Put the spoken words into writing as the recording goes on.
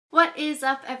What is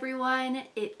up, everyone?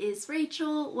 It is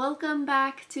Rachel. Welcome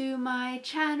back to my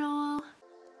channel.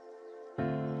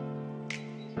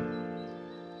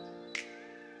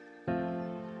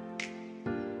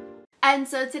 And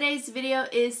so today's video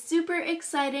is super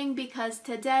exciting because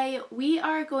today we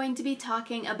are going to be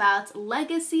talking about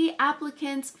legacy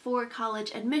applicants for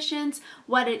college admissions,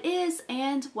 what it is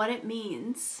and what it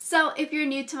means. So if you're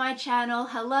new to my channel,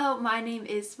 hello, my name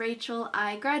is Rachel.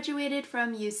 I graduated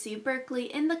from UC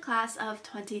Berkeley in the class of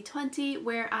 2020,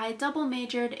 where I double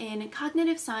majored in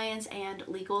cognitive science and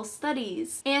legal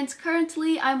studies. And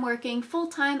currently I'm working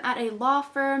full-time at a law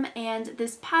firm, and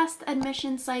this past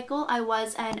admission cycle I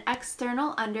was an external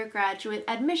undergraduate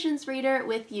admissions reader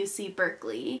with UC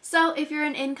Berkeley. So if you're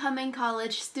an incoming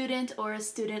college student or a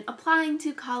student applying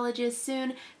to colleges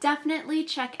soon, definitely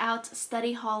check out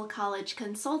Study Hall College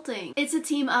Consulting. It's a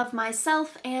team of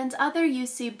myself and other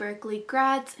UC Berkeley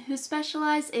grads who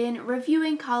specialize in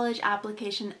reviewing college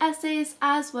application essays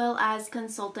as well as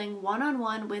consulting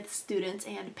one-on-one with students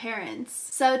and parents.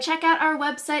 So check out our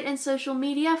website and social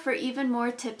media for even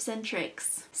more tips and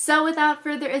tricks. So without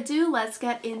further ado, let's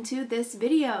get into this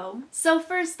video. So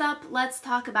first up, let's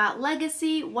talk about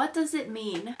legacy. What does it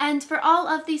mean? And for all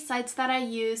of the sites that I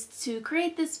used to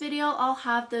create this video, I'll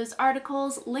have those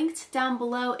articles linked down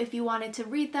below if you wanted to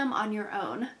read them on your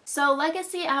own. So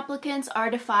legacy applicants are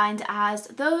defined as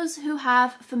those who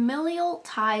have familial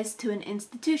ties to an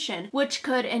institution, which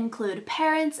could include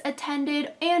parents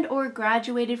attended and or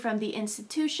graduated from the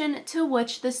institution to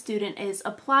which the student is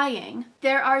applying.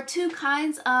 There are two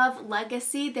kinds of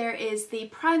legacy. There is the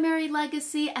primary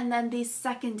legacy and then the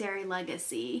secondary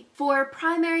legacy. For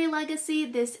primary legacy,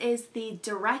 this is the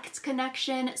direct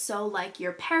connection, so like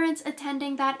your parents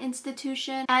attending that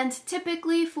institution, and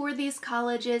typically for these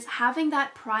colleges, having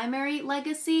that primary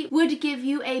legacy would give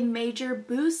you a major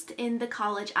boost in the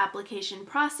college application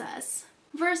process.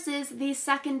 Versus the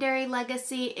secondary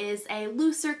legacy is a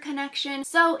looser connection,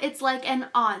 so it's like an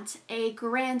aunt, a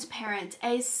grandparent,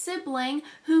 a sibling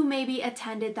who maybe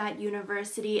attended that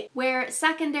university, where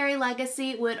secondary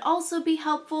legacy would also be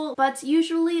helpful, but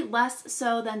usually less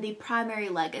so than the primary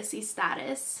legacy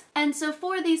status. And so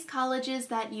for these colleges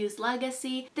that use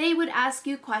legacy, they would ask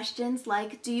you questions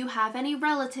like, do you have any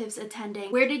relatives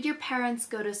attending? Where did your parents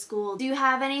go to school? Do you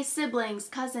have any siblings,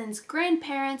 cousins,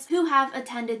 grandparents who have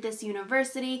attended this university?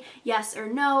 Yes or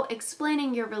no,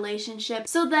 explaining your relationship.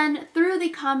 So then through the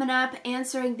Common App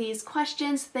answering these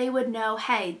questions, they would know,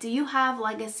 hey, do you have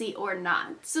legacy or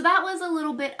not? So that was a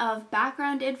little bit of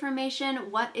background information.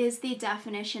 What is the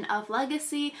definition of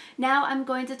legacy? Now I'm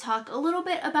going to talk a little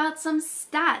bit about some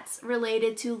stats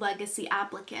related to legacy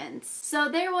applicants. So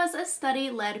there was a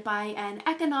study led by an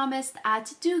economist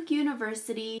at Duke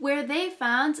University where they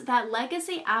found that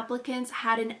legacy applicants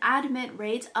had an admit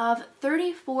rate of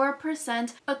 34%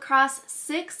 across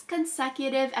 6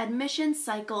 consecutive admission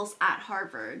cycles at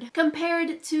Harvard,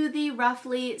 compared to the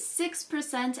roughly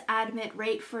 6% admit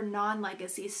rate for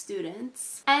non-legacy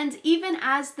students. And even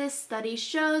as this study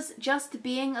shows, just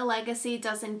being a legacy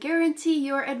doesn't guarantee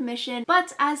your admission,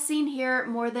 but as seen here,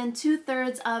 more than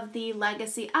 2/3 of the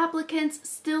legacy applicants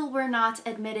still were not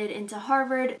admitted into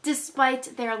Harvard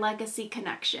despite their legacy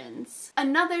connections.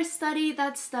 Another study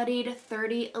that studied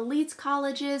 30 elite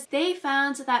colleges, they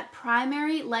found that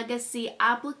primary legacy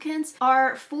applicants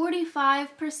are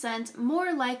 45%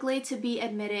 more likely to be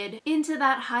admitted into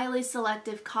that highly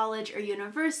selective college or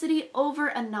university over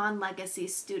a non-legacy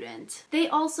student. They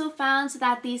also found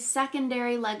that the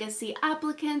secondary legacy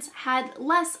applicants had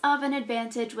less of an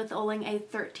advantage with only a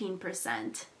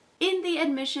 13%. In the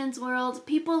admissions world,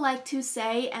 people like to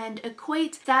say and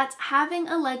equate that having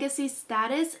a legacy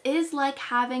status is like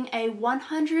having a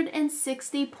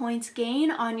 160 point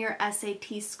gain on your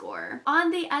SAT score.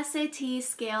 On the SAT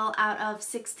scale out of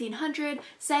 1600,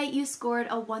 say you scored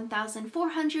a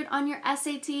 1400 on your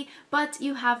SAT, but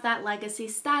you have that legacy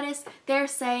status, they're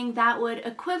saying that would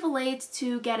equivalent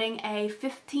to getting a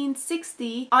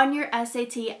 1560 on your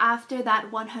SAT after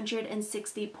that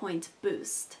 160 point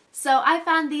boost. So I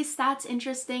found these stats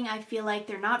interesting. I feel like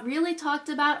they're not really talked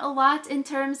about a lot in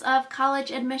terms of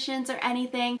college admissions or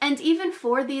anything. And even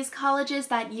for these colleges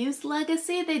that use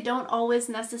legacy, they don't always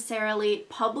necessarily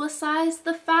publicize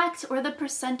the fact or the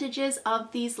percentages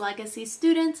of these legacy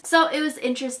students. So it was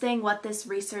interesting what this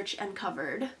research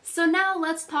uncovered. So now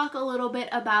let's talk a little bit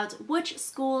about which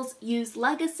schools use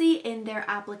legacy in their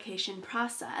application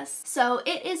process. So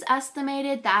it is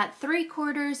estimated that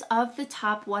 3/4 of the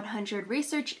top 100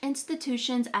 research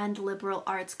institutions and liberal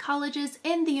arts colleges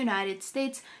in the United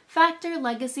States factor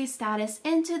legacy status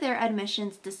into their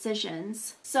admissions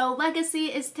decisions. So legacy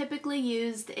is typically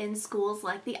used in schools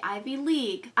like the Ivy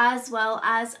League, as well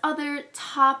as other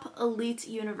top elite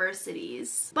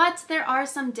universities. But there are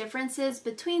some differences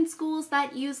between schools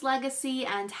that use legacy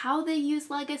and how they use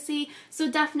legacy,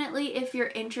 so definitely if you're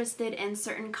interested in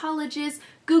certain colleges,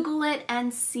 Google it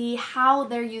and see how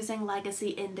they're using legacy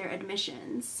in their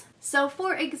admissions. So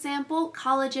for example,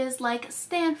 colleges like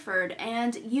Stanford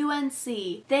and UNC,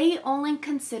 they only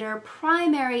consider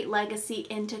primary legacy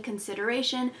into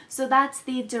consideration, so that's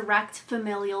the direct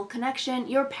familial connection,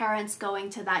 your parents going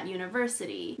to that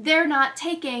university. They're not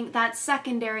taking that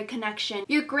secondary connection,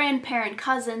 your grandparent,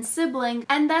 cousin, sibling,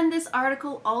 and then this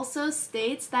article also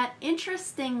states that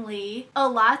interestingly, a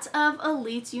lot of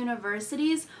elite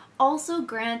universities also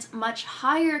grant much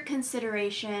higher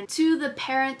consideration to the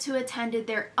parent who attended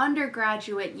their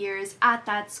undergraduate years at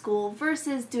that school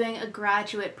versus doing a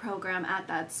graduate program at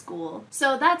that school.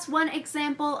 So that's one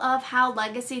example of how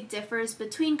legacy differs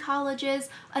between colleges.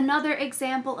 Another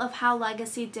example of how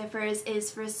legacy differs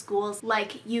is for schools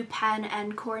like UPenn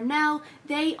and Cornell.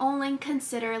 They only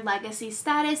consider legacy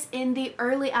status in the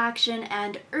early action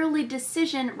and early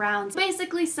decision rounds.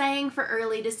 Basically saying for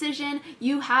early decision,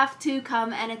 you have to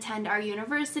come and attend our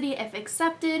university if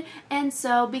accepted, and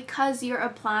so because you're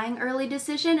applying early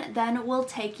decision, then we'll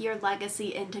take your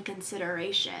legacy into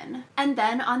consideration. And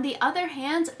then on the other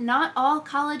hand, not all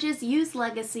colleges use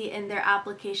legacy in their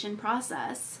application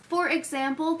process. For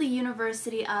example, the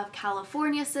University of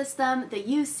California system, the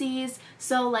UCs,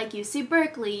 so like UC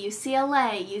Berkeley,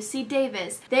 UCLA, UC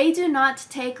Davis, they do not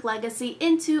take legacy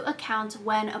into account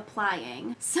when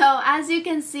applying. So as you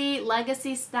can see,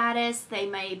 legacy status, they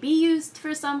may be used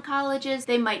for some colleges,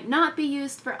 they might not be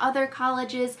used for other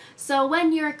colleges, so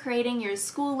when you're creating your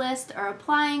school list or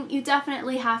applying, you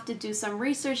definitely have to do some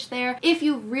research there if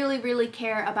you really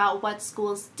care about what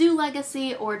schools do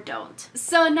legacy or don't.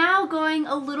 So now going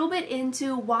a little bit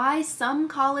into why some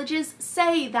colleges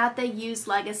say that they use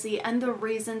legacy and the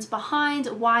reasons behind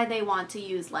why they want to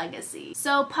use legacy.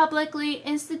 So publicly,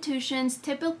 institutions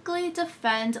typically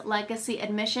defend legacy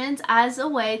admissions as a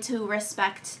way to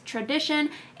respect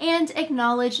tradition and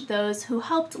acknowledge those who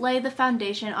helped lay the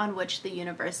foundation on which the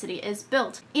university is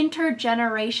built.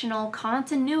 Intergenerational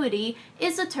continuity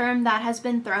is a term that has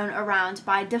been thrown around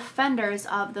by defenders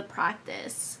of the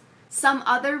practice. Some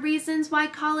other reasons why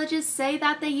colleges say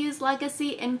that they use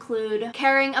legacy include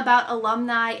caring about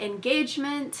alumni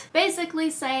engagement, basically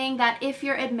saying that if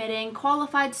you're admitting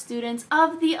qualified students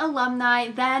of the alumni,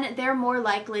 then they're more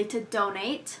likely to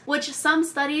donate, which some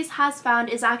studies has found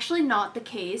is actually not the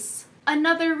case.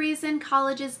 Another reason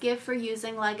colleges give for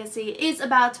using legacy is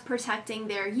about protecting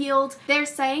their yield. They're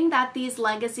saying that these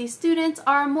legacy students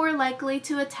are more likely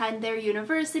to attend their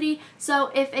university,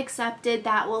 so if accepted,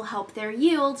 that will help their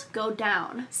yield go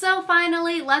down. So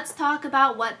finally, let's talk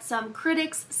about what some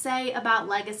critics say about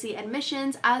legacy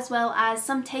admissions, as well as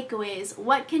some takeaways.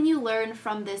 What can you learn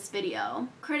from this video?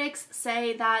 Critics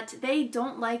say that they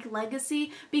don't like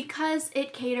legacy because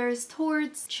it caters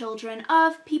towards children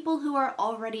of people who are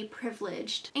already privileged,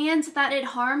 and that it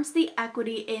harms the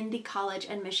equity in the college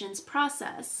admissions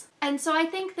process. And so I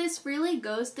think this really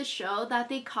goes to show that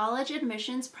the college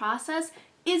admissions process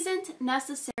isn't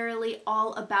necessarily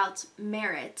all about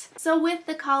merit. So with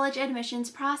the college admissions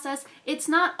process, it's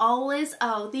not always,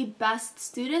 oh, the best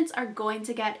students are going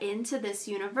to get into this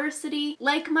university.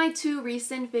 Like my two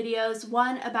recent videos,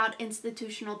 one about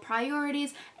institutional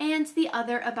priorities and the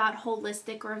other about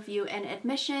holistic review and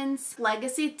admissions,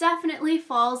 legacy definitely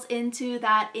falls into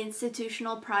that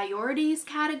institutional priorities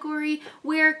category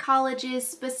where colleges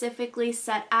specifically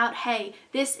set out, hey,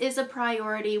 this is a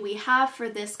priority we have for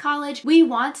this college.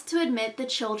 We want to admit the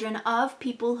children of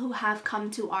people who have come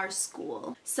to our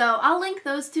school. So I'll link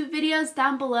those two videos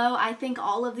down below. I think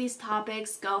all of these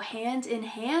topics go hand in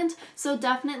hand, so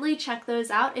definitely check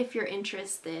those out if you're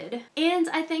interested. And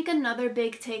I think another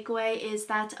big takeaway is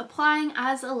that applying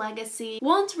as a legacy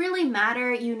won't really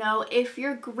matter, you know, if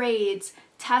your grades,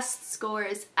 test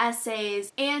scores,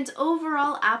 essays, and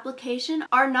overall application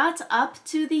are not up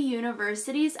to the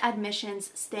university's admissions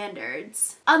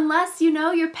standards. Unless you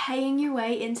know you're paying your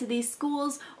way into these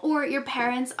schools, or your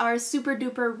parents are super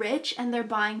duper rich and they're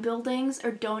buying buildings or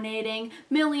donating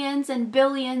millions and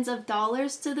billions of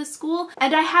dollars to the school.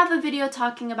 And I have a video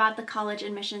talking about the college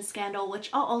admissions scandal,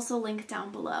 which I'll also link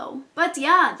down below. But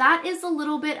yeah, that is a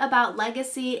little bit about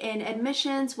legacy in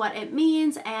admissions, what it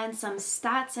means, and some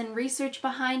stats and research behind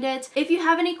behind it. If you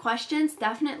have any questions,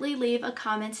 definitely leave a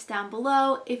comment down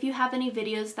below. If you have any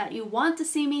videos that you want to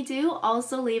see me do,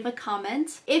 also leave a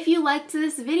comment. If you liked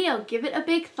this video, give it a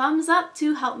big thumbs up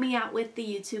to help me out with the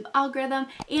YouTube algorithm,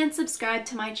 and subscribe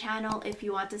to my channel if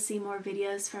you want to see more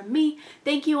videos from me.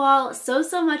 Thank you all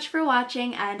so much for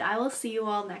watching, and I will see you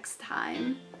all next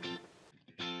time.